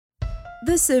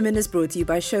This sermon is brought to you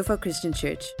by Shofar Christian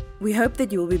Church. We hope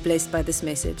that you will be blessed by this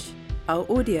message. Our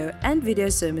audio and video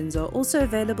sermons are also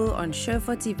available on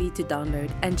Shofar TV to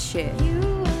download and share.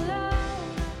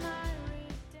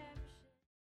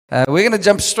 We're going to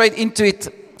jump straight into it.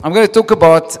 I'm going to talk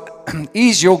about,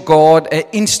 is your God an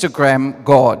Instagram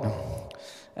God?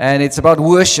 And it's about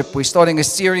worship. We're starting a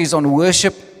series on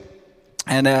worship.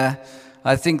 And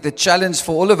I think the challenge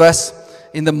for all of us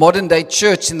in the modern day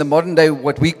church, in the modern day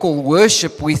what we call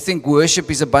worship, we think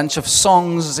worship is a bunch of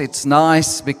songs. It's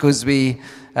nice because we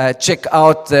check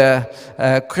out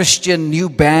the Christian new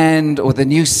band or the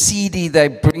new CD they're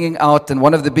bringing out. And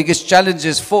one of the biggest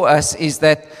challenges for us is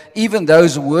that even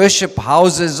those worship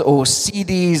houses or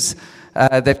CDs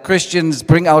that Christians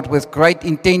bring out with great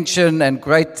intention and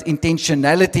great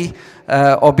intentionality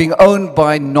are being owned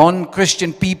by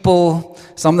non-Christian people.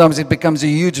 Sometimes it becomes a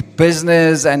huge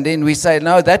business, and then we say,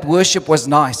 no, that worship was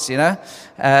nice, you know.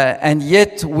 And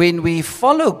yet, when we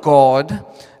follow God,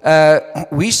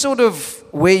 we sort of,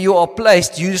 where you are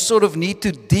placed, you sort of need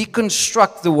to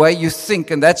deconstruct the way you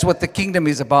think, and that's what the kingdom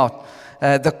is about.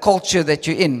 The culture that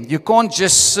you're in. You can't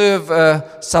just serve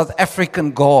a South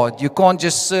African God. You can't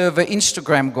just serve an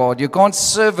Instagram God. You can't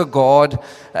serve a God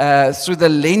through the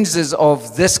lenses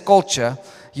of this culture.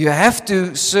 You have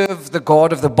to serve the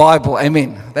God of the Bible.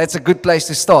 Amen. That's a good place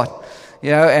to start.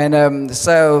 You know, and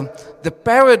so the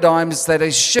paradigms that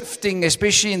are shifting,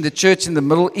 especially in the church in the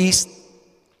Middle East.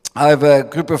 I have a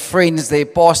group of friends, they're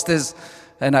pastors,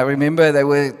 and I remember they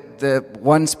were the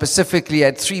one specifically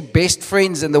had three best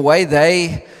friends, and the way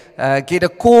they get a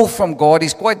call from God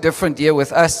is quite different here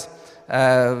with us.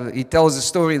 He tells a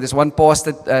story. This one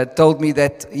pastor told me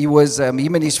that he was,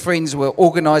 him and his friends were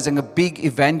organizing a big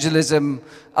evangelism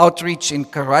outreach in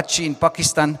Karachi in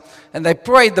Pakistan, and they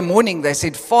prayed the morning. They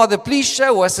said, Father, please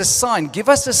show us a sign. Give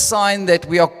us a sign that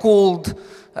we are called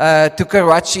to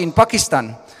Karachi in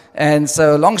Pakistan. And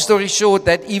so, long story short,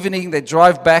 that evening they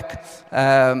drive back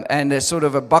and a sort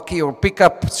of a bucky or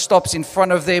pickup stops in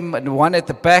front of them and one at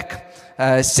the back.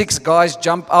 6 guys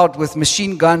jump out with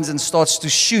machine guns and starts to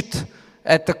shoot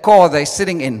at the car they're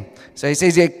sitting in. So he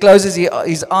says he closes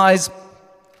his eyes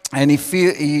and he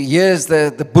hears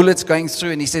the bullets going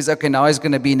through, and he says, okay, now he's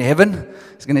going to be in heaven.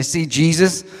 He's going to see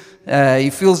Jesus. He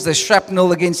feels the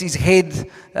shrapnel against his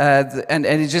head and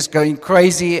he's just going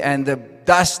crazy, and the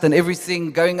dust and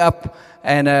everything going up,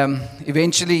 and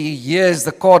eventually he hears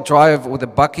the car drive or the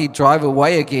bucky drive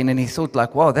away again, and he thought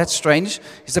like, wow, that's strange.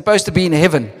 He's supposed to be in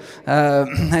heaven.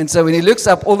 And so when he looks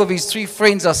up, all of his 3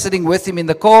 friends are sitting with him in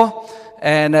the car,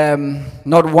 and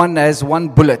not one has one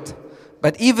bullet.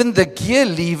 But even the gear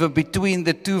lever between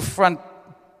the two front,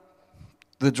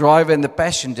 the driver and the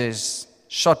passengers,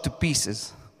 shot to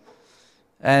pieces.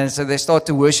 And so they start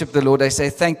to worship the Lord. They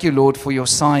say, thank you, Lord, for your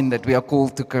sign that we are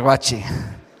called to Karachi.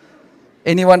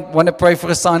 Anyone want to pray for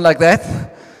a sign like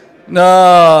that?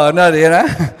 No, you know.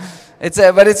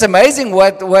 But it's amazing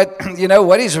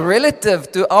what is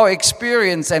relative to our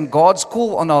experience and God's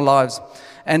call on our lives.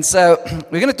 And so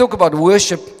we're going to talk about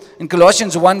worship. In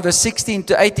Colossians 1, verse 16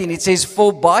 to 18, it says,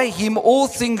 for by him all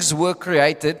things were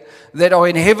created that are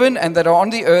in heaven and that are on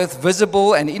the earth,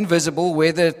 visible and invisible,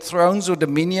 whether thrones or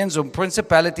dominions or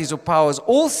principalities or powers.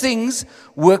 All things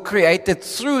were created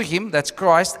through him, that's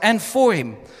Christ, and for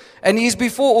him. And he is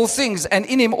before all things, and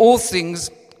in him all things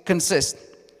consist.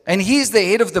 And he is the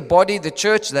head of the body, the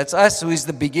church, that's us, who is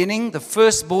the beginning, the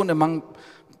firstborn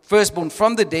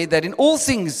from the dead, that in all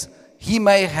things he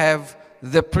may have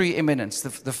the preeminence,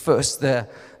 the first, the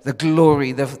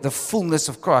glory, the fullness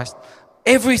of Christ.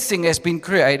 Everything has been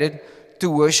created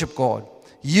to worship God.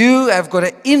 You have got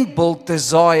an inbuilt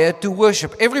desire to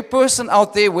worship. Every person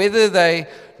out there, whether they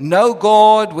know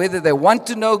God, whether they want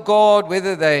to know God,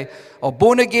 whether they are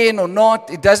born again or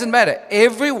not, it doesn't matter.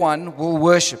 Everyone will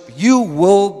worship. You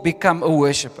will become a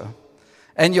worshiper.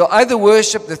 And you'll either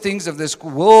worship the things of this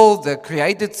world, the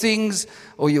created things,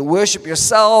 or you worship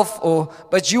yourself,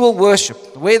 but you will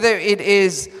worship. Whether it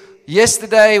is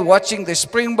yesterday watching the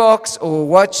Springboks or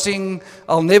watching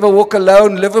I'll Never Walk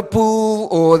Alone, Liverpool,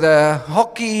 or the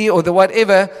hockey or the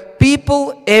whatever,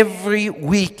 people every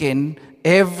weekend,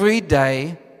 every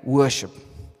day worship.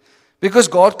 Because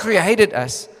God created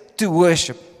us to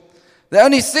worship. The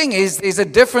only thing is, there's a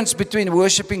difference between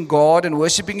worshiping God and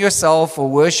worshiping yourself, or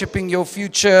worshiping your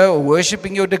future, or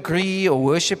worshiping your degree, or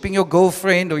worshiping your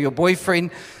girlfriend or your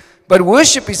boyfriend. But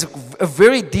worship is a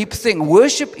very deep thing.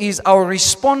 Worship is our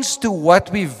response to what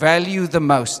we value the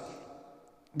most.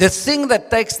 The thing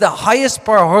that takes the highest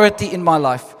priority in my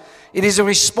life. It is a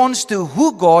response to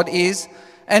who God is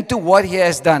and to what He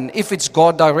has done, if it's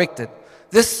God directed.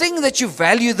 The thing that you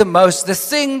value the most, the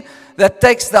thing that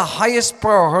takes the highest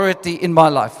priority in my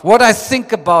life. What I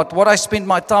think about, what I spend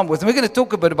my time with. And we're going to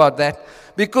talk a bit about that.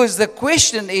 Because the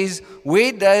question is,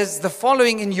 where does the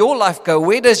following in your life go?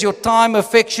 Where does your time,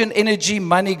 affection, energy,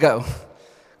 money go?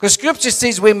 Because Scripture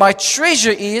says, where my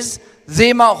treasure is,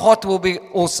 there my heart will be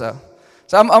also.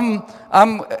 So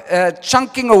I'm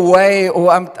chunking away, or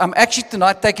I'm actually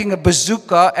tonight taking a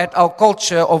bazooka at our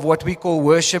culture of what we call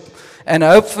worship. And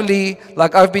hopefully,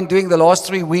 like I've been doing the last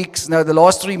 3 weeks, the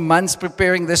last 3 months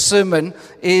preparing this sermon,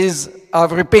 is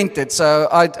I've repented. So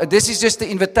this is just the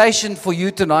invitation for you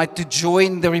tonight to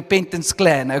join the repentance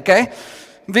clan, okay?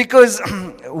 Because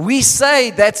we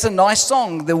say that's a nice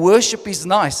song, the worship is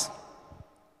nice.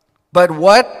 But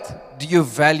what do you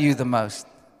value the most?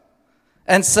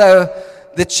 And so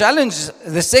the challenge,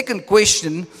 the second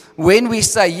question, when we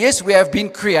say, yes, we have been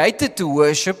created to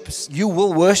worship, you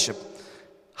will worship.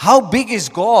 How big is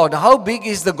God? How big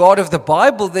is the God of the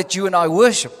Bible that you and I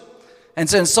worship? And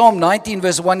so in Psalm 19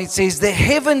 verse 1 it says, the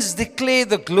heavens declare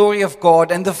the glory of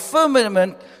God and the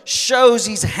firmament shows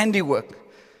His handiwork.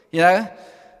 You know,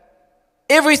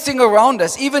 everything around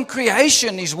us, even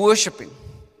creation is worshiping.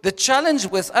 The challenge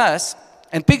with us,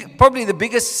 and probably the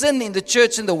biggest sin in the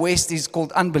church in the West, is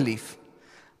called unbelief.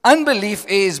 Unbelief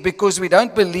is because we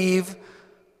don't believe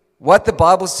what the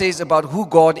Bible says about who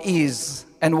God is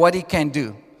and what He can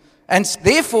do. And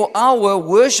therefore our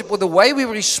worship, or the way we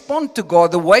respond to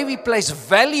God, the way we place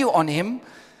value on Him,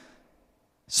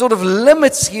 sort of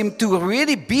limits Him to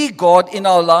really be God in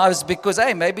our lives. Because,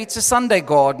 hey, maybe it's a Sunday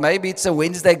God, maybe it's a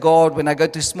Wednesday God when I go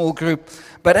to a small group.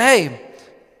 But hey,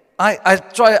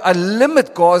 I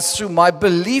limit God through my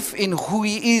belief in who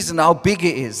He is and how big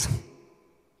He is.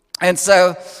 And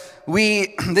so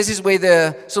this is where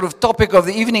the sort of topic of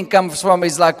the evening comes from,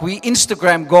 is like we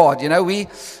Instagram God. You know, we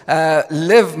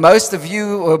live, most of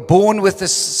you were born with a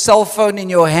cell phone in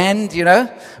your hand, you know.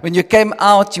 When you came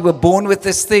out, you were born with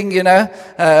this thing, you know.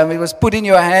 It was put in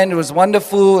your hand, it was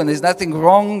wonderful, and there's nothing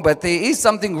wrong. But there is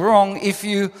something wrong if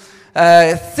you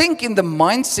think in the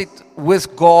mindset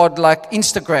with God like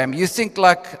Instagram. You think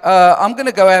like, I'm going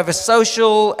to go have a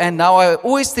social, and now I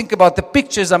always think about the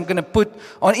pictures I'm going to put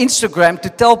on Instagram to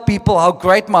tell people how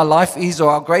great my life is,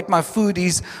 or how great my food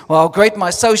is, or how great my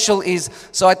social is.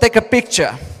 So I take a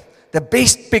picture, the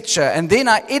best picture, and then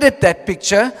I edit that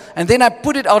picture, and then I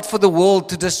put it out for the world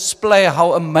to display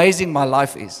how amazing my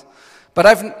life is. But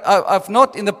I've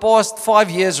not in the past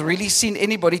 5 years really seen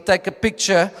anybody take a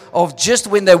picture of just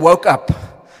when they woke up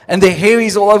and their hair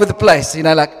is all over the place, you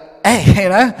know, like, hey, you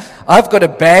know, I've got a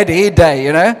bad hair day,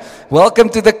 you know, welcome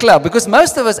to the club. Because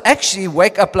most of us actually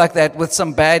wake up like that with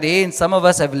some bad hair, and some of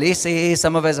us have less hair,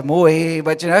 some of us have more hair.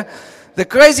 But, you know, the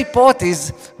crazy part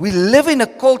is we live in a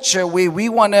culture where we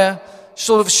want to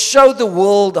sort of show the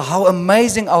world how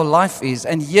amazing our life is,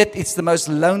 and yet it's the most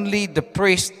lonely,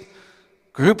 depressed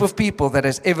group of people that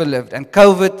has ever lived. And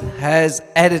COVID has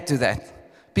added to that.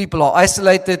 People are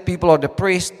isolated, people are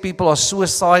depressed, people are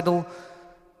suicidal.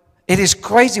 It is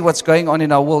crazy what's going on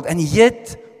in our world, and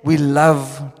yet we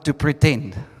love to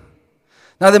pretend.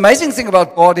 Now the amazing thing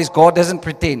about God is God doesn't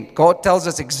pretend. God tells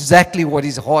us exactly what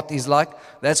His heart is like.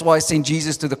 That's why He sent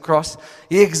Jesus to the cross.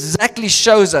 He exactly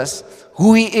shows us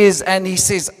who He is, and He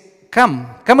says, come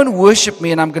and worship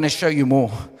Me, and I'm going to show you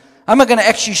more. I'm going to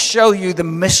actually show you the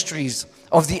mysteries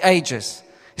of the ages.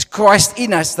 Is Christ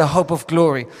in us, the hope of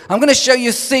glory. I'm going to show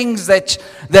you things that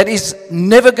is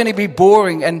never going to be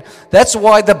boring. And that's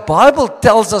why the Bible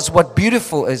tells us what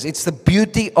beautiful is. It's the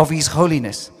beauty of His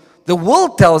holiness. The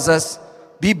world tells us,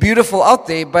 be beautiful out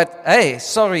there, but hey,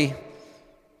 sorry.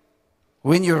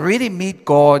 When you really meet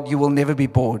God, you will never be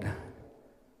bored.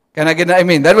 Can I get an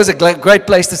amen? That was a great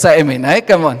place to say amen, eh?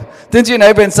 Come on. Turn to your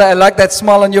neighbor and say, I like that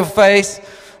smile on your face.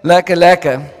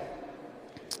 Lekker.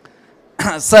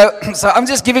 So I'm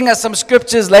just giving us some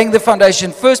scriptures, laying the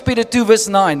foundation. 1 Peter 2 verse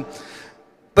 9.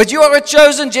 But you are a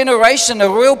chosen generation, a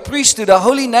royal priesthood, a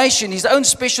holy nation, His own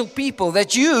special people,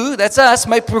 that you, that's us,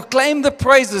 may proclaim the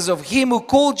praises of Him who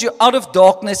called you out of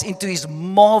darkness into His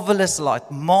marvelous light.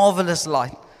 Marvelous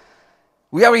light.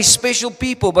 We are His special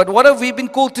people, but what have we been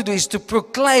called to do is to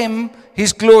proclaim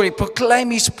His glory,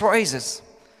 proclaim His praises.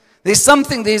 There's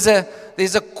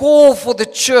a call for the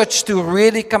church to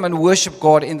really come and worship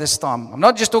God in this time. I'm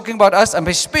not just talking about us, I'm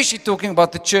especially talking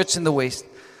about the church in the West.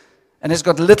 And it's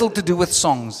got little to do with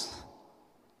songs.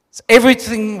 It's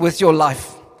everything with your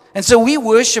life. And so we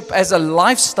worship as a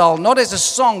lifestyle, not as a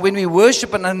song. When we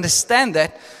worship and understand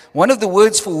that, one of the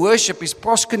words for worship is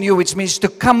proskuneo, which means to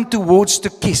come towards, to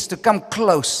kiss, to come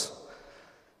close.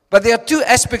 But there are two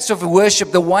aspects of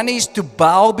worship. The one is to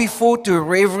bow before, to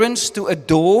reverence, to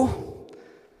adore.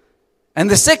 And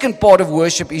the second part of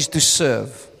worship is to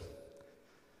serve.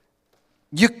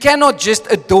 You cannot just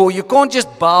adore. You can't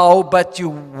just bow, but you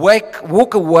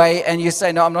walk away and you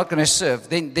say, no, I'm not going to serve.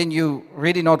 Then you're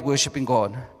really not worshiping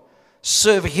God.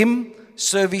 Serve Him,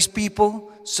 serve His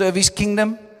people, serve His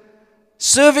kingdom.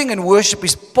 Serving and worship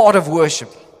is part of worship.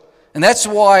 And that's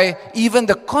why even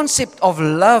the concept of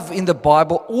love in the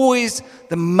Bible, always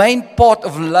the main part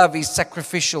of love is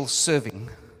sacrificial serving.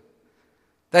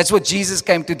 That's what Jesus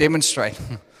came to demonstrate.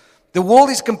 The world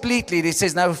is completely, it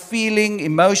says now feeling,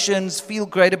 emotions, feel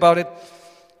great about it.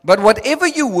 But whatever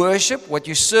you worship, what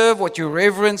you serve, what you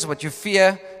reverence, what you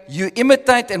fear, you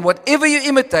imitate, and whatever you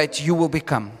imitate, you will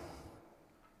become.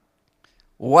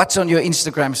 What's on your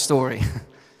Instagram story?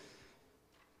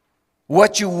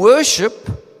 What you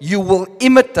worship, you will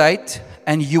imitate,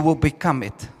 and you will become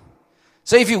it.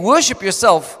 So if you worship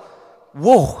yourself,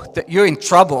 whoa, you're in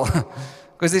trouble.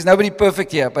 Because there's nobody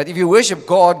perfect here. But if you worship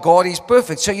God, God is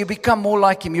perfect. So you become more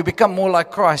like Him. You become more like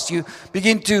Christ. You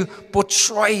begin to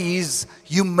portray His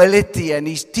humility and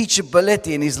His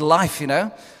teachability in His life, you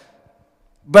know.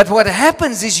 But what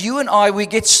happens is you and I, we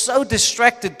get so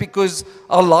distracted because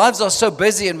our lives are so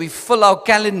busy and we fill our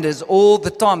calendars all the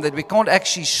time that we can't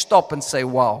actually stop and say,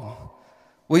 wow.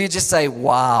 Will you just say,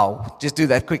 wow? Just do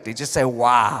that quickly. Just say,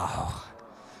 wow.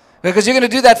 Because you're going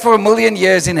to do that for 1,000,000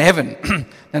 years in heaven.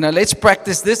 Now, let's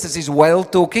practice this. This is whale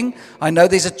talking. I know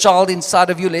there's a child inside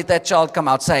of you. Let that child come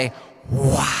out. Say,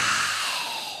 wow.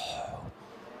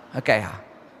 Okay.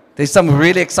 There's some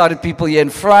really excited people here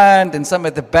in front and some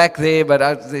at the back there.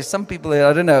 But there's some people there,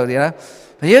 I don't know, you know.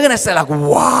 But you're going to say like,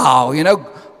 wow, you know.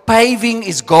 Paving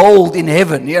is gold in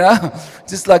heaven, you know.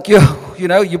 Just like you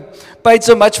paid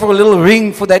so much for a little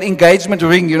ring, for that engagement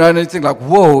ring, you know, and you think like,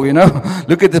 whoa, you know,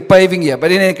 look at the paving here.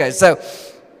 But in any case, so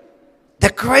the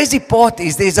crazy part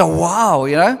is there's a wow,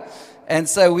 you know. And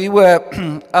so we were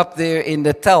up there in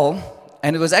the Tel,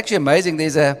 and it was actually amazing.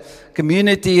 There's a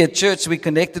community, a church we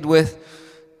connected with,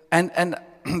 and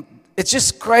it's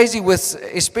just crazy with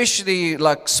especially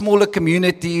like smaller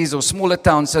communities or smaller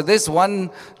towns. So there's one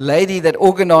lady that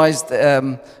organized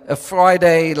a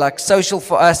Friday like social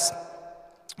for us.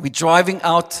 We're driving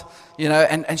out, you know,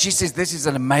 and she says this is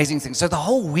an amazing thing. So the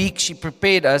whole week she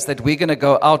prepared us that we're going to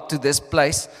go out to this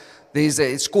place.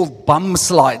 It's called bum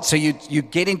slide. So you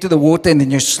get into the water and then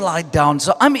you slide down.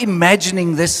 So I'm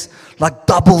imagining this like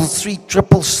double, 3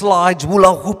 triple slides,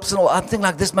 hula hoops and all. I'm thinking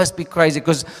like this must be crazy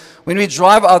because when we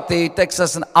drive out there, it takes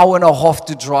us an hour and a half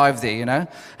to drive there, you know.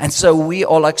 And so we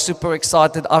are like super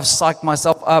excited. I've psyched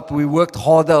myself up. We worked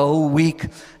hard the whole week.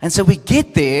 And so we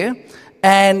get there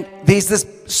and there's this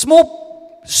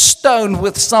small stone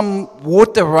with some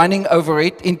water running over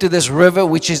it into this river,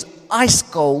 which is ice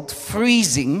cold,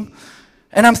 freezing.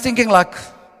 And I'm thinking like,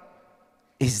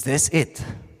 is this it?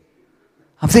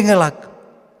 I'm thinking like,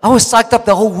 I was psyched up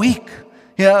the whole week.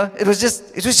 You know, it was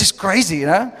just crazy, you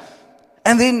know.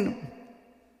 And then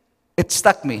it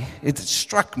struck me,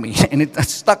 and it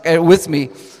stuck with me.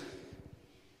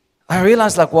 I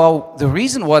realized like, wow, the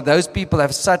reason why those people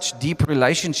have such deep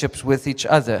relationships with each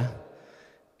other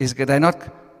is that they're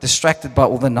not distracted by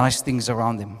all the nice things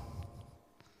around them.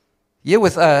 Here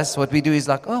with us, what we do is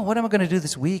like, oh, what am I going to do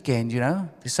this weekend, you know?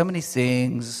 There's so many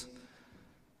things.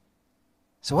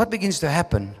 So what begins to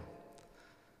happen?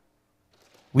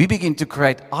 We begin to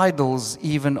create idols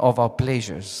even of our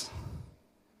pleasures.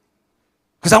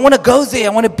 Because I want to go there,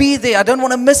 I want to be there, I don't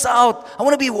want to miss out. I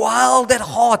want to be wild at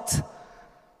heart.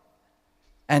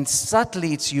 And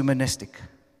subtly it's humanistic.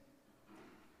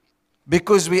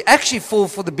 Because we actually fall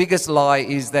for the biggest lie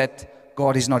is that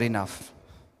God is not enough.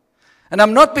 And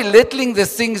I'm not belittling the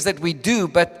things that we do,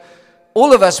 but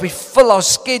all of us, we fill our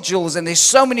schedules and there's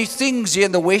so many things here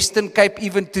in the Western Cape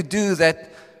even to do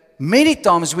that many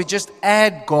times we just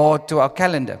add God to our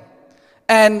calendar.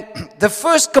 And the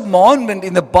first commandment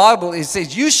in the Bible, it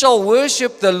says, you shall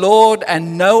worship the Lord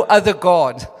and no other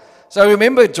God. So I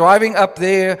remember driving up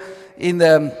there in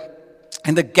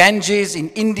the Ganges in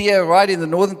India, right in the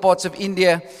northern parts of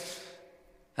India.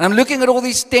 And I'm looking at all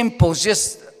these temples,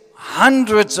 just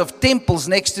hundreds of temples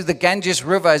next to the Ganges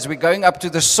River as we're going up to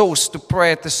the source to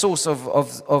pray at the source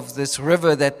of this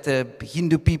river that the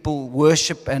Hindu people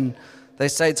worship and they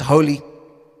say it's holy.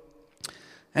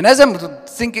 And as I'm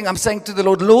thinking, I'm saying to the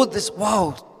Lord, Lord,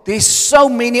 there's so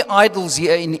many idols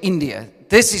here in India.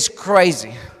 This is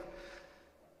crazy.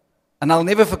 And I'll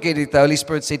never forget it. The Holy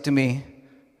Spirit said to me,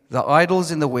 the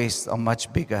idols in the West are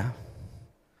much bigger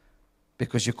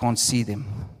because you can't see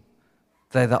them.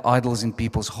 They're the idols in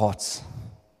people's hearts.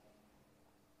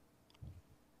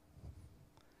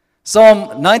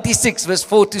 Psalm 96, verse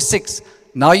 4 to 6.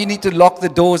 now you need to lock the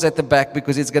doors at the back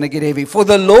because it's going to get heavy. For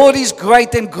the Lord is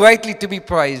great and greatly to be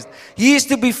praised. He is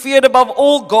to be feared above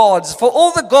all gods. For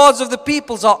all the gods of the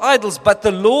peoples are idols, but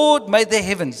the Lord made the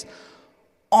heavens.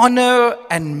 Honor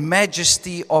and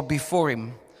majesty are before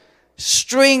him.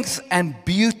 Strength and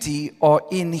beauty are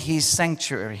in his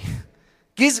sanctuary.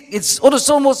 It's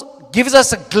almost gives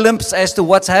us a glimpse as to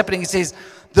what's happening. It says,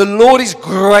 the Lord is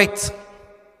great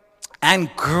and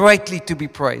greatly to be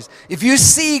praised. If you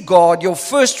see God, your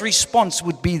first response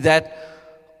would be that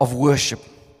of worship,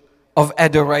 of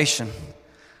adoration.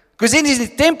 Because in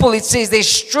his temple, it says there's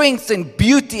strength and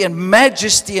beauty and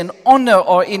majesty and honor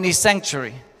are in his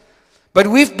sanctuary. But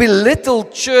we've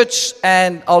belittled church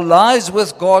and our lives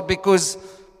with God because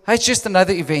it's just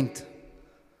another event.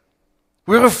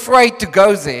 We're afraid to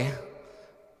go there.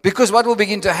 Because what will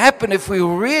begin to happen if we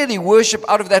really worship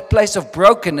out of that place of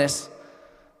brokenness?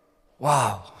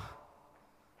 Wow.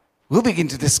 We'll begin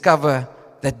to discover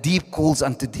that deep calls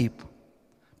unto deep.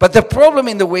 But the problem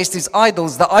in the West is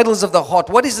idols, the idols of the heart.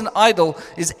 What is an idol?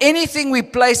 Is anything we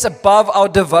place above our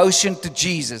devotion to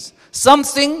Jesus.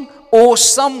 Something or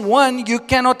someone you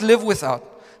cannot live without.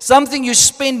 Something you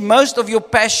spend most of your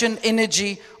passion,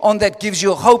 energy on that gives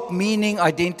you hope, meaning,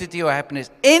 identity, or happiness.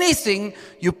 Anything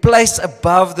you place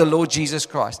above the Lord Jesus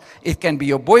Christ. It can be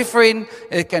your boyfriend,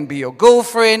 it can be your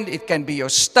girlfriend, it can be your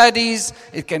studies,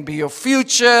 it can be your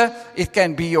future, it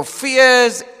can be your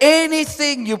fears.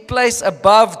 Anything you place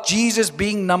above Jesus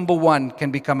being number one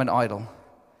can become an idol.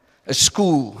 A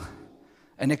school,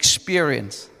 an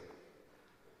experience.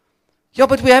 Yeah,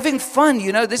 but we're having fun,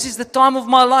 this is the time of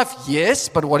my life. Yes,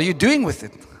 but what are you doing with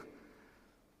it?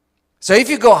 So if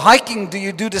you go hiking, do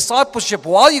you do discipleship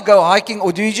while you go hiking,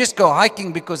 or do you just go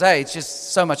hiking because, hey, it's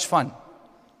just so much fun?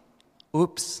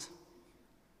 Oops.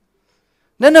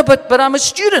 No, but I'm a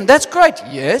student. That's great.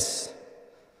 Yes.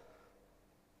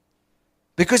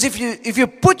 Because if you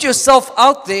put yourself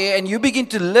out there and you begin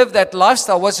to live that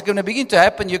lifestyle, what's going to begin to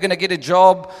happen? You're going to get a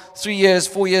job 3 years,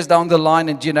 4 years down the line,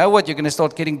 and you know what? You're going to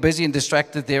start getting busy and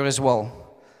distracted there as well.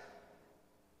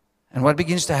 And what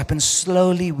begins to happen?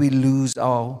 Slowly we lose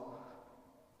our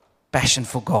passion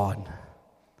for God.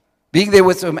 Being there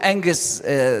with Angus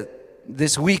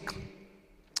this week,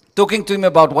 talking to him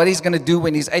about what he's going to do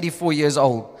when he's 84 years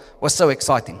old was so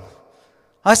exciting.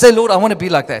 I say, Lord, I want to be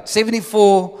like that.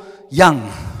 74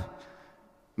 young.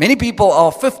 Many people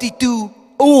are 52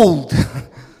 old.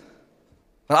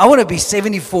 But I want to be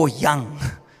 74 young.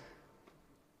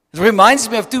 It reminds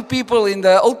me of two people in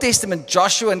the Old Testament,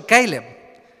 Joshua and Caleb.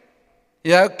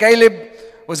 Caleb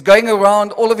was going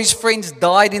around, all of his friends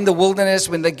died in the wilderness.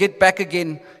 When they get back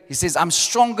again, he says, I'm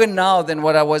stronger now than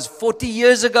what I was 40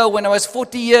 years ago when I was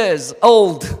 40 years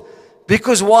old.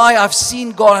 Because why? I've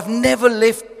seen God. I've never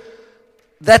left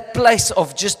that place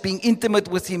of just being intimate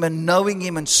with him and knowing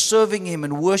him and serving him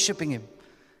and worshiping him.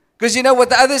 Because you know what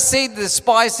the others said, the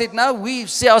spies said, no, we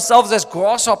see ourselves as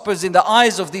grasshoppers in the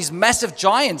eyes of these massive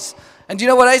giants. And you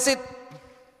know what I said?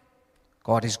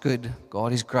 God is good.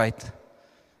 God is great.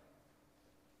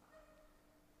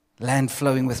 Land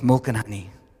flowing with milk and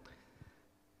honey.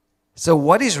 So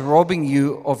what is robbing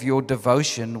you of your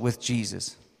devotion with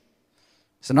Jesus?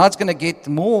 So now it's going to get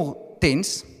more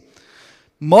tense.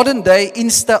 Modern day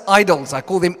Insta-idols. I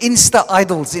call them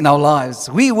Insta-idols in our lives.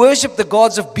 We worship the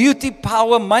gods of beauty,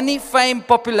 power, money, fame,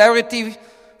 popularity,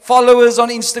 followers on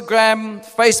Instagram,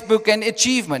 Facebook, and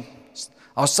achievement.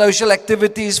 Our social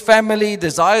activities, family,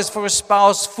 desires for a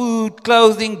spouse, food,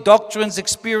 clothing, doctrines,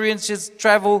 experiences,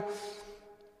 travel.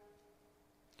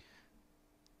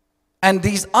 And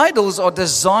these idols are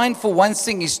designed for one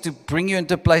thing, is to bring you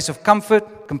into a place of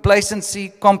comfort, complacency,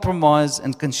 compromise,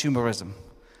 and consumerism.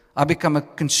 I become a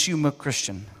consumer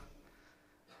Christian.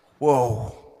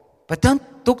 Whoa. But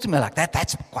don't talk to me like that.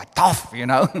 That's quite tough,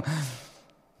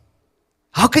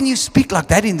 How can you speak like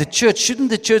that in the church? Shouldn't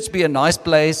the church be a nice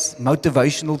place?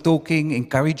 Motivational talking,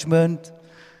 encouragement.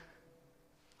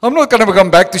 I'm not going to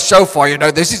come back to shofar,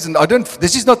 This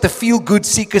is not the feel-good,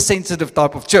 seeker-sensitive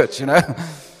type of church,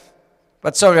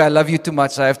 But sorry, I love you too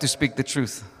much. I have to speak the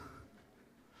truth.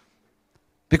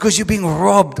 Because you're being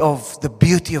robbed of the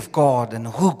beauty of God and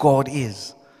who God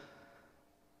is.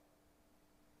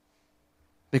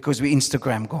 Because we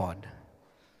Instagram God.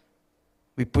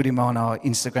 We put him on our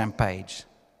Instagram page.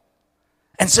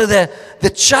 And so the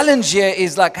challenge here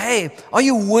is like, hey, are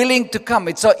you willing to come?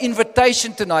 It's our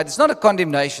invitation tonight. It's not a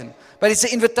condemnation, but it's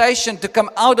an invitation to come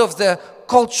out of the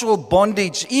cultural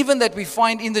bondage, even that we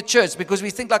find in the church, because we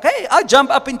think like, hey, I jump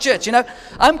up in church,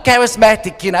 I'm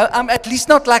charismatic, I'm at least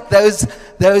not like those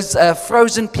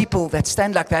frozen people that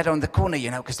stand like that on the corner,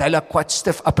 because they look quite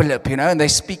stiff upper lip, and they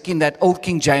speak in that old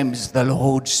King James, the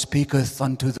Lord speaketh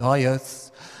unto thy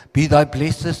earth, be thy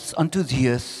blessed unto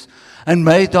the earth, and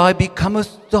may thy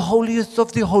becometh the holiest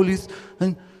of the holies,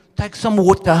 and take some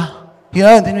water,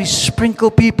 and then we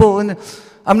sprinkle people, and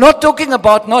I'm not talking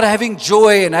about not having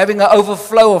joy and having an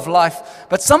overflow of life,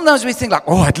 but sometimes we think like,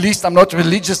 oh, at least I'm not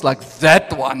religious like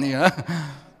that one,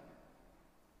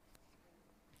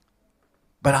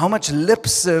 But how much lip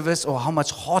service or how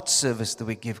much heart service do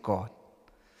we give God?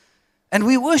 And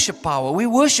we worship power, we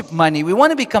worship money, we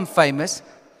want to become famous.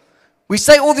 We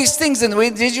say all these things and we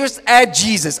just add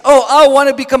Jesus. Oh, I want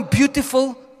to become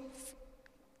beautiful.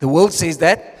 The world says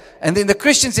that. And then the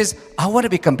Christian says, I want to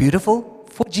become beautiful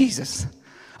for Jesus.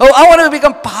 Oh, I want to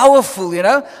become powerful,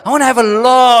 I want to have a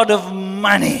lot of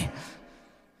money,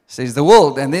 says the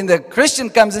world. And then the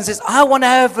Christian comes and says, I want to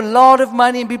have a lot of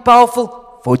money and be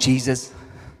powerful for Jesus.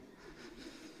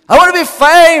 I want to be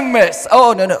famous.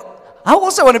 Oh, no. I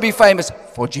also want to be famous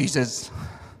for Jesus.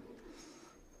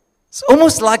 It's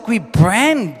almost like we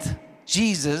brand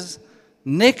Jesus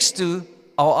next to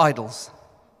our idols.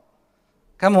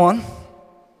 Come on.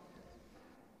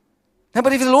 No,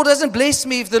 but if the Lord doesn't bless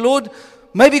me, if the Lord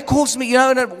maybe calls me,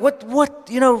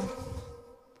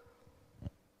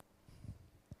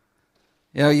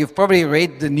 you've probably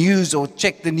read the news or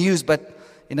checked the news, but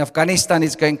in Afghanistan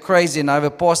it's going crazy, and I have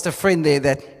a pastor friend there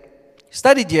that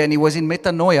studied here, and he was in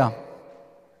metanoia.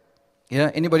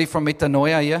 Anybody from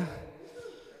metanoia here?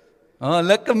 Oh,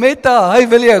 look at Meta. Hey,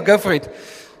 Vilio, go for it.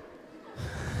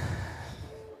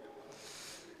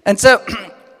 And so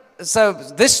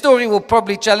this story will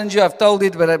probably challenge you. I've told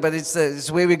it, but it's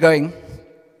where we're going.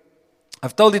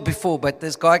 I've told it before, but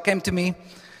this guy came to me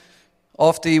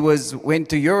after he went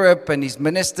to Europe, and his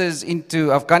ministers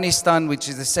into Afghanistan, which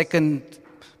is the second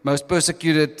most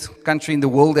persecuted country in the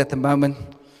world at the moment,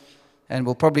 and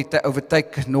will probably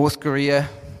overtake North Korea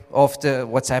after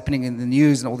what's happening in the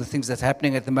news and all the things that's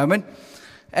happening at the moment.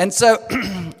 And so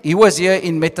he was here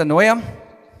in metanoia,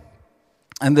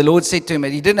 and the Lord said to him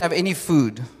that he didn't have any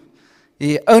food.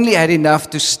 He only had enough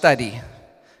to study.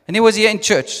 And he was here in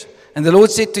church. And the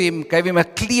Lord said to him, gave him a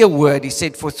clear word. He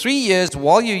said, for 3 years,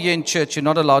 while you're here in church, you're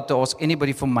not allowed to ask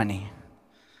anybody for money.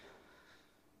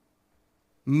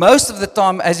 Most of the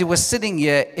time, as he was sitting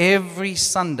here, every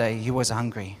Sunday, he was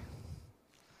hungry.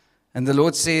 And the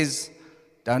Lord says,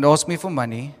 don't ask me for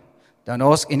money. Don't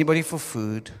ask anybody for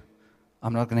food.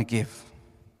 I'm not going to give.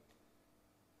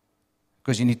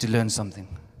 Because you need to learn something.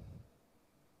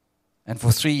 And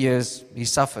for 3 years, he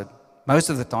suffered. Most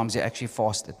of the times, he actually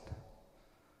fasted.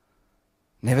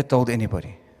 Never told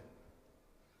anybody.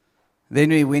 Then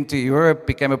we went to Europe,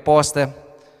 became a pastor.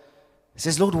 He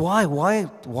says, Lord,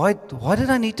 why did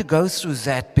I need to go through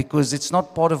that? Because it's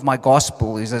not part of my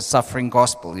gospel. It's a suffering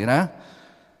gospel,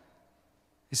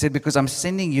 He said, because I'm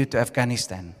sending you to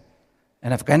Afghanistan.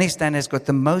 And Afghanistan has got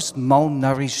the most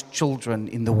malnourished children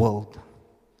in the world.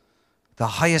 The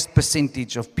highest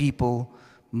percentage of people,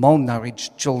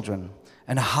 malnourished children.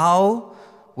 And how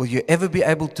will you ever be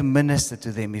able to minister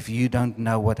to them if you don't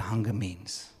know what hunger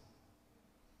means?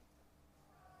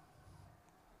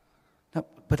 Now,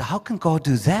 but how can God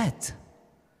do that?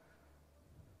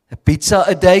 A pizza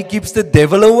a day keeps the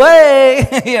devil away.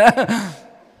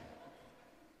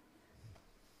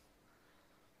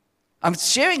 I'm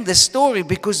sharing this story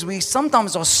because we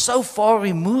sometimes are so far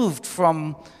removed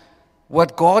from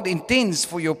what God intends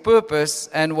for your purpose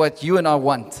and what you and I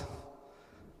want.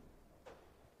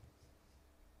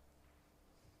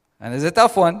 And it's a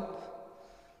tough one.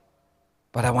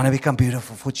 But I want to become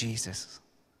beautiful for Jesus.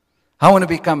 I want to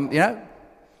become,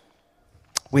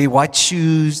 wear white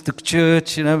shoes to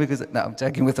church, because, no, I'm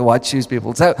joking with the white shoes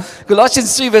people. So,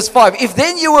 Colossians 3 verse 5, if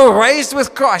then you were raised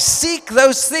with Christ, seek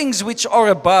those things which are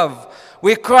above,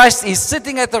 where Christ is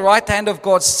sitting at the right hand of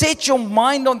God. Set your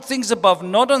mind on things above,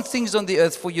 not on things on the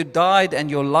earth, for you died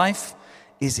and your life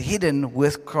is hidden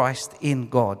with Christ in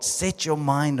God. Set your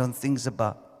mind on things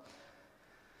above.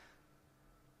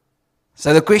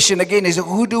 So the question again is,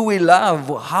 who do we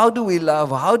love? How do we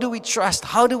love? How do we trust?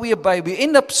 How do we obey? We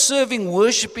end up serving,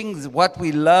 worshiping what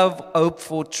we love, hope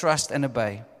for, trust, and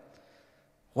obey.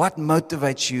 What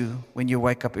motivates you when you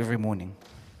wake up every morning?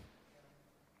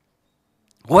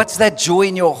 What's that joy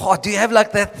in your heart? Do you have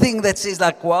like that thing that says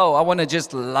like, wow, I want to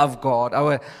just love God.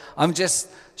 I'm just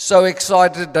so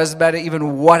excited. It doesn't matter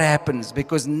even what happens,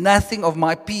 because nothing of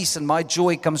my peace and my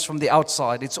joy comes from the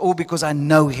outside. It's all because I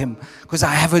know Him, because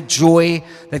I have a joy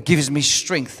that gives me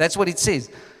strength. That's what it says.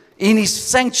 In His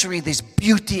sanctuary, there's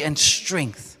beauty and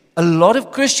strength. A lot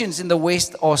of Christians in the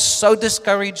West are so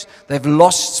discouraged. They've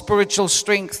lost spiritual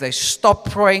strength. They stop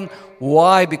praying.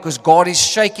 Why? Because God is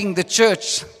shaking the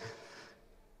church.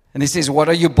 And He says, what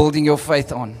are you building your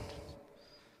faith on?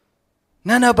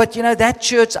 No, but that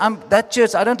church,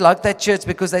 I don't like that church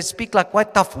because they speak like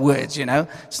quite tough words,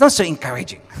 It's not so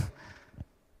encouraging.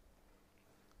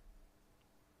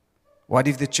 What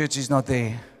if the church is not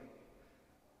there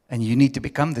and you need to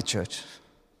become the church?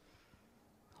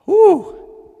 Ooh,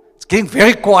 it's getting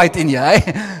very quiet in here,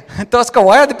 eh? Tosca,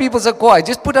 why are the people so quiet?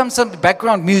 Just put on some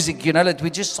background music, that we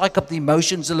just psych up the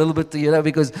emotions a little bit,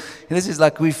 because this is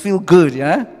like we feel good,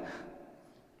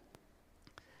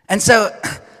 And so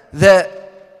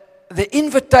the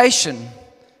invitation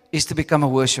is to become a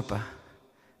worshiper.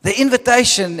 The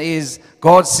invitation is,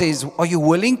 God says, are you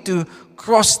willing to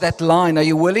cross that line? Are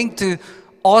you willing to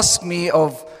ask me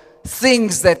of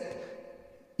things that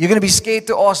you're going to be scared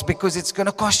to ask because it's going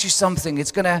to cost you something?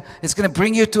 It's going to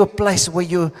bring you to a place where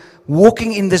you're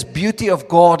walking in this beauty of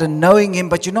God and knowing Him,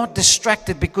 but you're not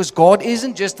distracted, because God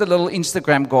isn't just a little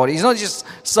Instagram God. He's not just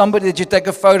somebody that you take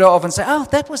a photo of and say, oh,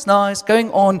 that was nice,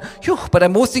 going on. Phew, but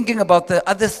I'm more thinking about the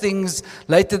other things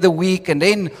later the week. And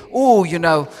then,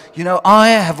 I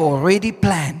have already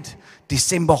planned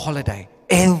December holiday.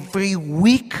 Every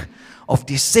week of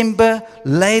December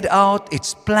laid out,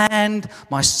 it's planned,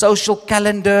 my social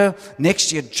calendar,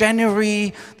 next year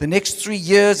January, the next 3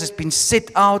 years has been set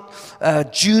out.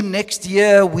 June next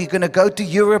year, we're going to go to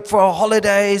Europe for our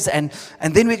holidays, and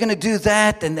then we're going to do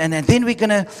that, and then we're going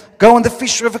to go on the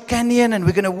Fish River Canyon, and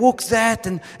we're going to walk that,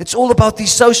 and it's all about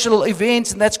these social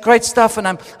events, and that's great stuff, and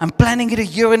I'm planning it a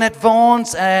year in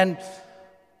advance. And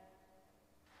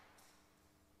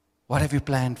what have you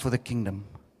planned for the kingdom?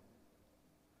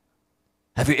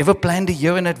 Have you ever planned a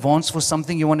year in advance for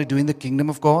something you want to do in the kingdom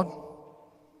of God?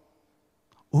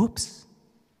 Oops.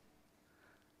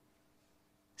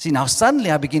 See, now suddenly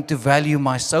I begin to value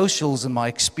my socials and my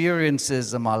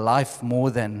experiences and my life more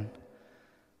than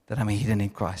that I'm hidden in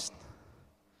Christ.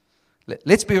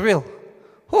 Let's be real.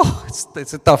 Oh,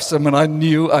 it's a tough sermon. I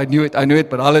knew it,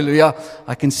 but hallelujah,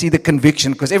 I can see the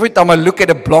conviction, because every time I look at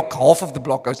a block, half of the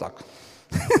block goes like,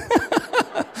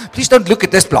 please don't look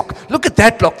at this block. Look at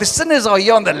that block. The sinners are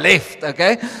here on the left,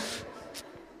 okay?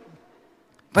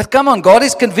 But come on, God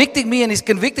is convicting me, and He's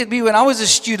convicted me when I was a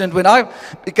student. When I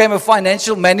became a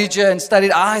financial manager and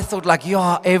studied, I thought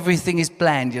everything is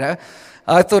planned,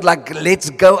 I thought let's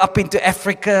go up into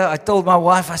Africa. I told my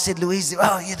wife, I said, Louise,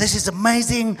 this is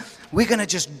amazing. We're going to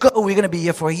just go. We're going to be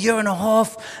here for a year and a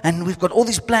half, and we've got all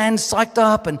these plans psyched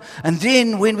up, and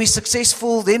then when we're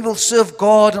successful, then we'll serve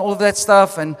God and all of that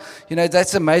stuff. And,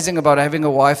 that's amazing about having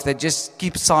a wife that just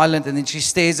keeps silent, and then she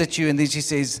stares at you, and then she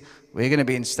says, we're going to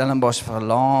be in Stellenbosch for a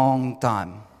long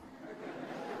time.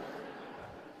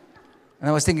 And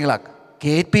I was thinking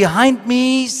get behind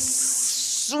me,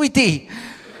 sweetie.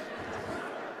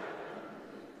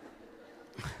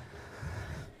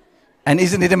 And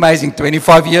isn't it amazing?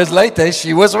 25 years later,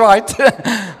 she was right.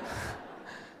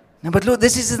 No, but look,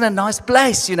 this isn't a nice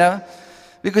place,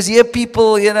 because here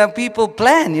people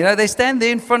plan, they stand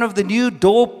there in front of the new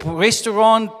door,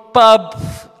 restaurant, pub,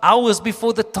 hours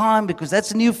before the time, because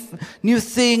that's a new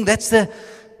thing. That's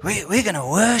we're going to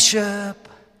worship.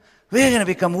 We're going to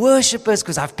become worshipers,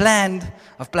 because I've planned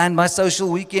my social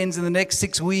weekends in the next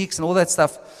 6 weeks and all that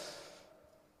stuff.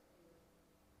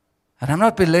 And I'm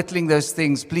not belittling those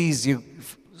things. Please,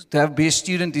 be a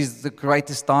student is the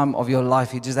greatest time of your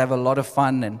life. You just have a lot of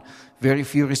fun and very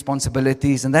few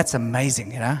responsibilities, and that's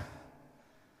amazing,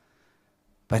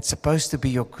 But it's supposed to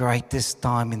be your greatest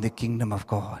time in the kingdom of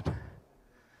God.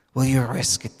 Will you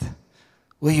risk it?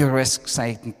 Will you risk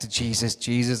saying to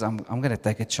Jesus, I'm going to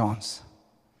take a chance.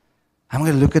 I'm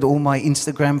going to look at all my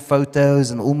Instagram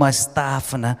photos and all my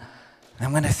stuff, and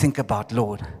I'm going to think about,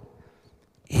 Lord,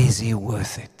 is He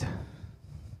worth it?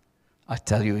 I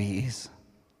tell you, He is.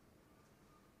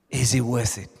 Is He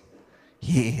worth it?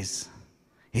 He is.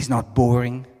 He's not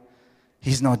boring.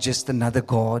 He's not just another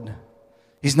God.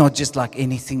 He's not just like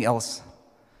anything else.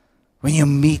 When you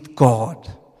meet God,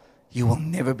 you will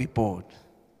never be bored.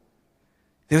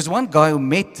 There was one guy who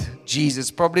met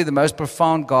Jesus, probably the most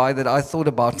profound guy that I thought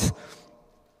about,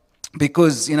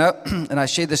 because, and I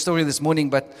shared the story this morning,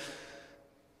 but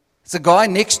it's a guy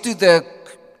next to the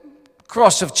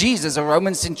cross of Jesus, a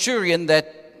Roman centurion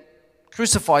that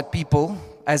crucified people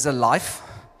as a life.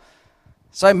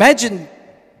 So imagine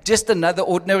just another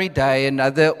ordinary day,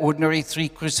 another ordinary 3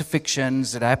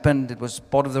 crucifixions that happened. It was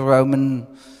part of the Roman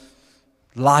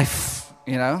life,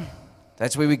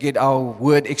 That's where we get our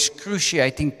word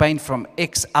excruciating pain from,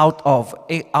 out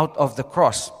of the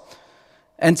cross.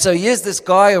 And so here's this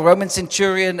guy, a Roman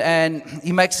centurion, and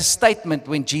he makes a statement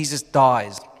when Jesus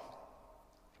dies.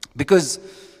 Because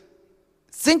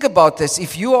think about this.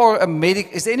 If you are a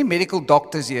medic, is there any medical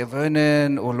doctors here?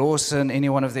 Vernon or Lawson, any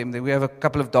one of them? We have a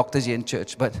couple of doctors here in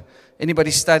church, but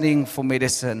anybody studying for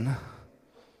medicine?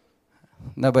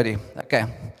 Nobody. Okay.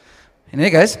 And there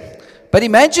it goes. But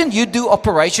imagine you do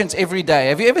operations every day.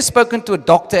 Have you ever spoken to a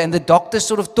doctor and the doctor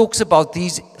sort of talks about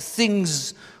these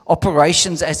things,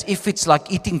 operations, as if it's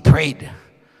like eating bread?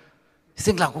 You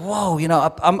think like, whoa,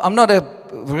 I'm not a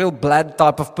real blood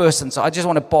type of person, so I just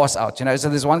want to pass out, So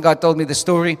there's one guy told me the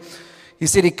story. He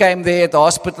said he came there at the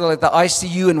hospital, at the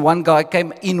ICU, and one guy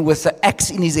came in with an axe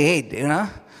in his head,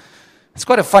 It's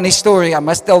quite a funny story. I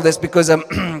must tell this because,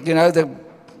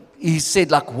 he said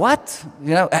like, what?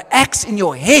 An axe in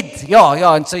your head.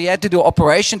 Yeah. And so he had to do an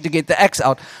operation to get the axe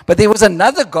out. But there was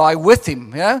another guy with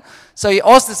him, So he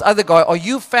asked this other guy, are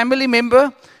you a family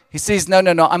member? He says, no,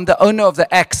 I'm the owner of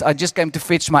the axe. I just came to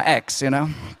fetch my axe,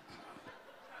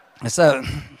 So,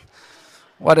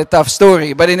 what a tough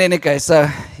story. But in any case,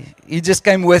 he just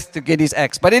came with to get his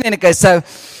axe. But in any case,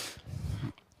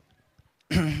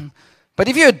 but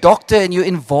if you're a doctor and you're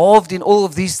involved in all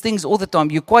of these things all the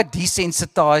time, you're quite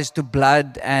desensitized to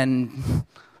blood and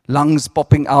lungs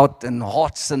popping out and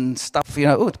hearts and stuff,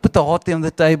 put the heart there on the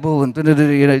table and,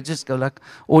 just go like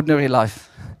ordinary life.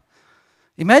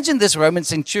 Imagine this Roman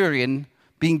centurion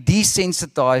being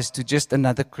desensitized to just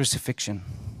another crucifixion.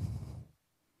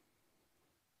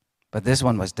 But this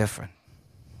one was different.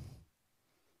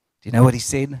 Do you know what he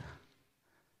said?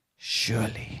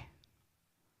 Surely,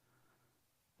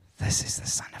 this is the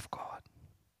Son of God.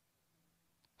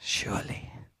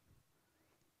 Surely,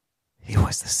 he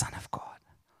was the Son of God.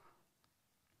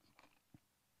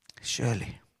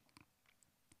 Surely,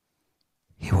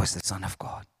 he was the Son of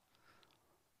God.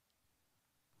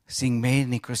 Seeing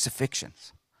many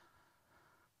crucifixions.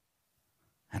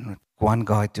 And one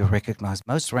guy to recognize,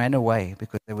 most ran away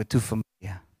because they were too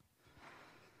familiar.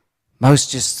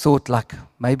 Most just thought like,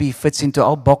 maybe he fits into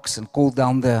our box and called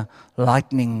down the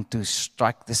lightning to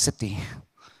strike the city.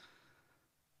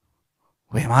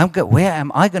 Where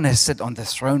am I going to sit on the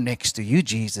throne next to you,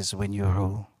 Jesus, when you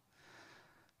rule?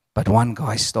 But one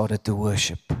guy started to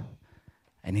worship.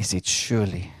 And he said,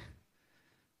 surely,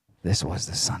 this was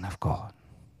the Son of God.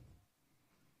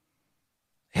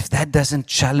 If that doesn't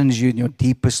challenge you in your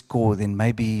deepest core, then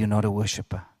maybe you're not a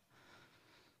worshiper.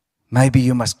 Maybe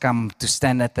you must come to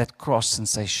stand at that cross and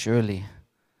say, surely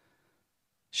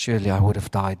I would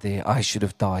have died there. I should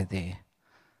have died there.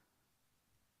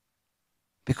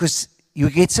 Because you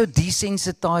get so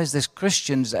desensitized as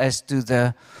Christians as to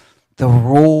the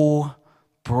raw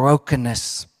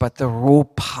brokenness, but the raw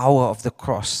power of the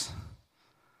cross.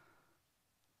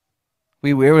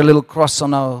 We wear a little cross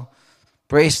on our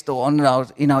breast or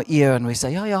in our ear, and we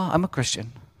say, yeah, I'm a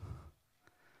Christian.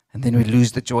 And then we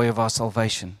lose the joy of our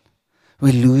salvation.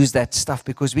 We lose that stuff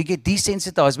because we get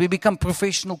desensitized. We become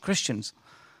professional Christians.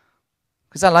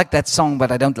 Because I like that song,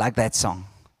 but I don't like that song.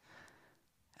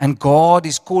 And God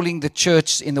is calling the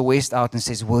church in the West out and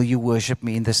says, will you worship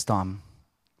me in this time?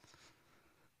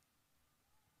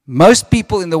 Most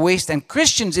people in the West and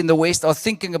Christians in the West are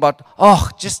thinking about,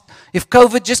 just if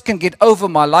COVID just can get over,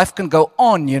 my life can go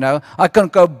on, I can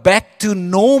go back to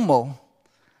normal.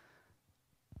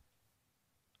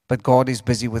 But God is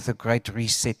busy with a great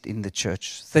reset in the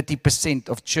church. 30%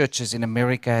 of churches in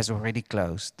America has already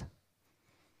closed.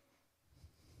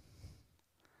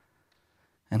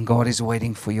 And God is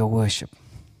waiting for your worship.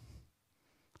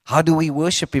 How do we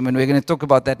worship Him? And we're going to talk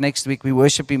about that next week. We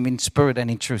worship Him in spirit and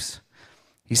in truth.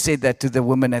 He said that to the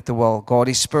woman at the well. God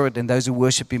is spirit, and those who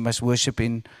worship Him must worship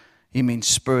Him in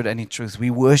spirit and in truth. We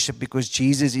worship because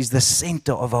Jesus is the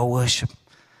center of our worship.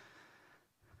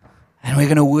 And we're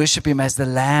going to worship Him as the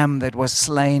Lamb that was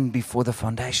slain before the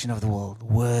foundation of the world.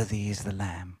 Worthy is the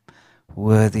Lamb.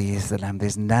 Worthy is the Lamb.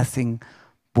 There's nothing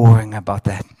boring about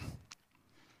that.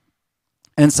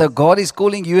 And so God is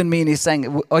calling you and me, and He's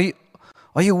saying, are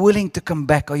you willing to come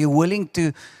back? Are you willing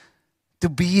to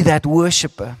be that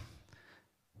worshiper?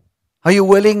 Are you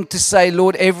willing to say,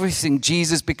 Lord, everything,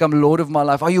 Jesus, become Lord of my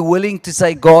life? Are you willing to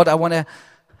say, God, I want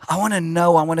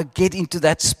to get into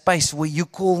that space where you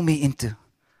call me into,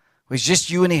 where it's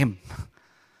just you and Him.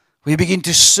 Where you begin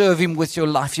to serve Him with your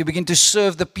life. You begin to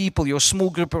serve the people, your small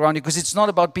group around you, because it's not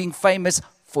about being famous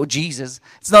for Jesus.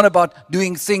 It's not about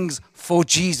doing things for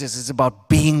Jesus. It's about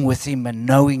being with Him and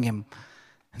knowing Him.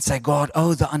 And say, God,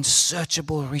 the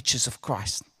unsearchable riches of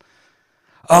Christ.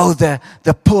 The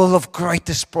pearl of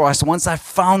greatest price. Once I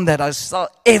found that, I saw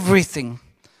everything.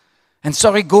 And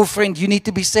sorry, girlfriend, you need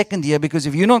to be second here, because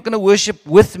if you're not going to worship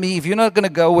with me, if you're not going to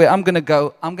go where I'm going to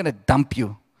go, I'm going to dump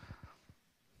you.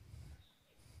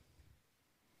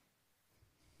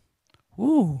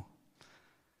 Ooh.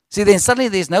 See, then suddenly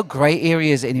there's no gray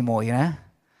areas anymore, you know.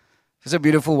 It was so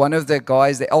beautiful. One of the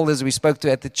guys, the elders we spoke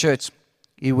to at the church,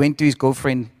 he went to his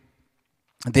girlfriend.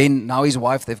 And then now his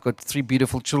wife, they've got 3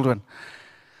 beautiful children.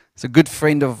 It's a good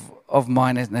friend of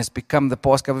mine and has become the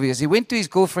past couple of years. He went to his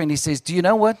girlfriend. He says, do you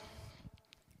know what?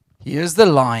 Here's the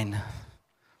line.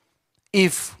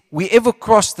 If we ever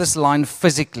cross this line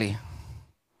physically,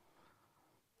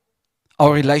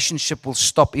 our relationship will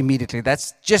stop immediately.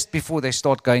 That's just before they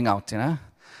start going out, you know.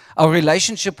 Our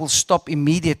relationship will stop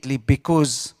immediately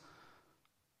because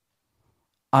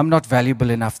I'm not valuable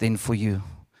enough then for you,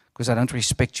 because I don't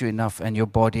respect you enough and your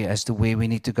body as to where we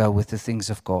need to go with the things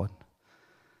of God.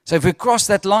 So if we cross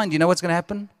that line, do you know what's going to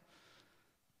happen?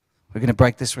 We're going to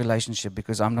break this relationship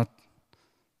because I'm not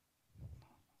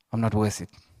worth it.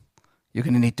 You're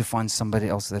going to need to find somebody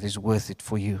else that is worth it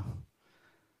for you,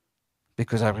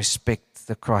 because I respect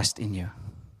the Christ in you.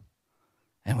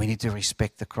 And we need to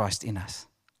respect the Christ in us.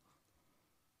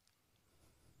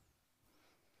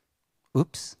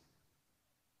 Oops.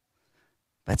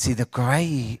 But see, the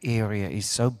gray area is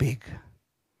so big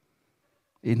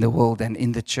in the world and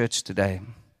in the church today.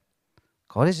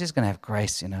 God is just going to have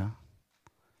grace, you know.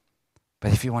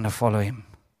 But if you want to follow Him,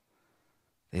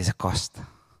 there's a cost.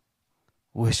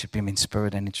 Worship Him in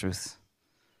spirit and in truth.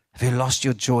 Have you lost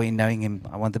your joy in knowing Him?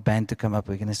 I want the band to come up.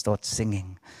 We're going to start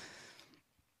singing.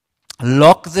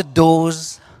 Lock the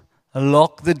doors.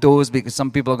 Lock the doors, because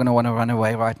some people are going to want to run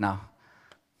away right now.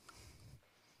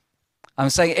 I'm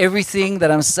saying everything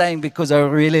that I'm saying because I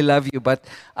really love you, but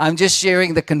I'm just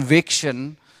sharing the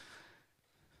conviction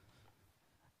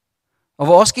of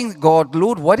asking God,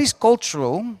 Lord, what is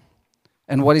cultural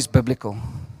and what is biblical?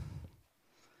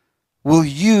 Will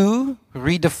you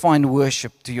redefine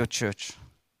worship to your church?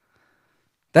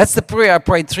 That's the prayer I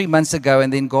prayed 3 months ago,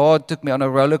 and then God took me on a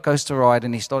roller coaster ride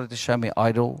and He started to show me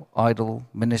idol,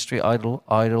 ministry, idol.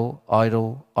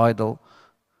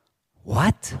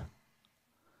 What?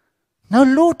 No,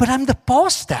 Lord, but I'm the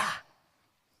pastor.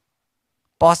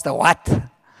 Pastor what?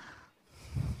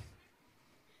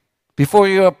 Before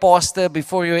you're a pastor,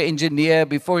 before you're an engineer,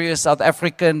 before you're a South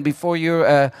African, before you're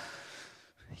a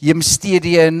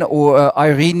Yemstedian or a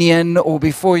Iranian, or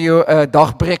before you're a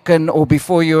Dagbrekken, or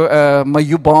before you're a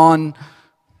Mayuban,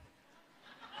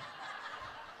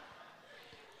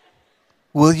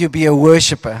 will you be a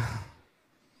worshiper?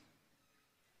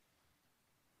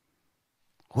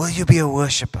 Will you be a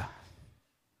worshiper?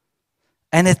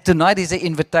 And tonight is an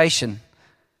invitation,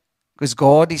 because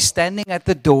God is standing at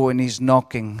the door and He's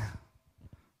knocking,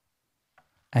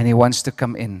 and He wants to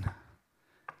come in.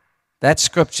 That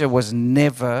scripture was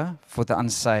never for the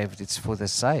unsaved, it's for the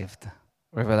saved.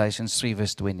 Revelation 3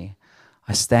 verse 20.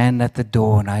 I stand at the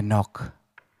door and I knock,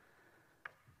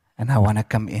 and I want to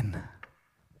come in.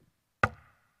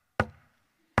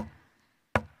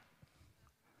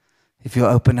 If you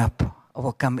open up, I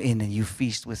will come in and you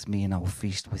feast with me and I will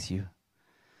feast with you.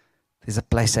 There's a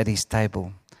place at His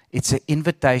table. It's an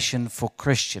invitation for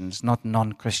Christians, not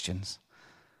non-Christians.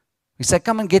 We say,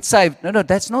 come and get saved. No,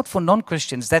 that's not for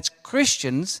non-Christians. That's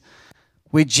Christians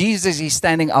where Jesus is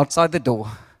standing outside the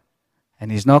door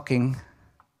and He's knocking.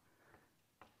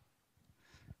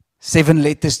 7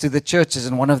 letters to the churches,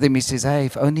 and one of them He says, hey,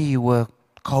 if only you were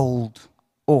cold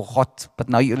or hot, but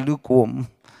now you're lukewarm.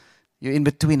 You're in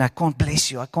between. I can't bless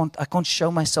you. I can't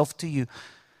show myself to you,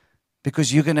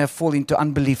 because you're going to fall into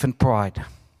unbelief and pride.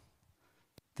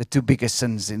 The 2 biggest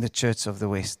sins in the church of the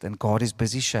West. And God is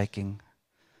busy shaking.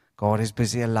 God is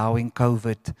busy allowing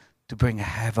COVID to bring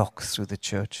havoc through the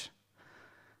church,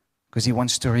 because He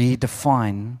wants to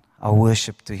redefine our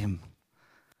worship to Him.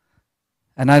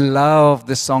 And I love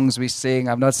the songs we sing.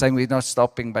 I'm not saying we're not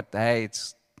stopping, but hey,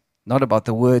 it's not about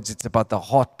the words. It's about the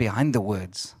heart behind the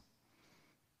words.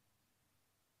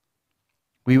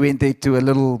 We went there to a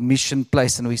little mission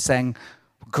place and we sang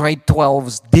grade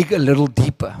 12s, dig a little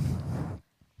deeper.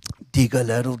 Dig a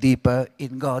little deeper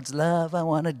in God's love. I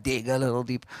want to dig a little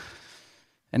deeper.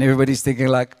 And everybody's thinking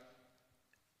like,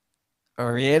 oh,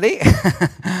 really?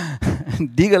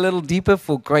 Dig a little deeper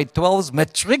for grade 12's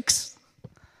matrix?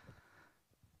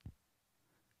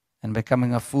 And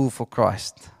becoming a fool for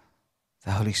Christ,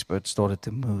 the Holy Spirit started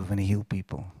to move and heal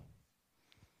people.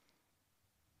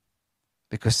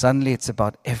 Because suddenly it's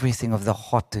about everything of the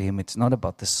heart to Him. It's not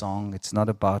about the song. It's not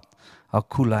about how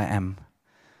cool I am.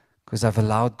 Because I've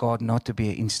allowed God not to be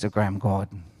an Instagram God.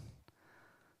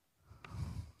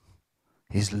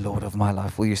 He's Lord of my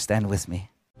life. Will you stand with me?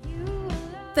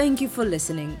 Thank you for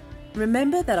listening.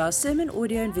 Remember that our sermon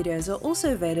audio and videos are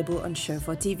also available on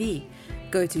Shofar TV.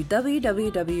 Go to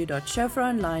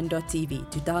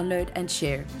www.shofaronline.tv to download and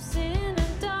share.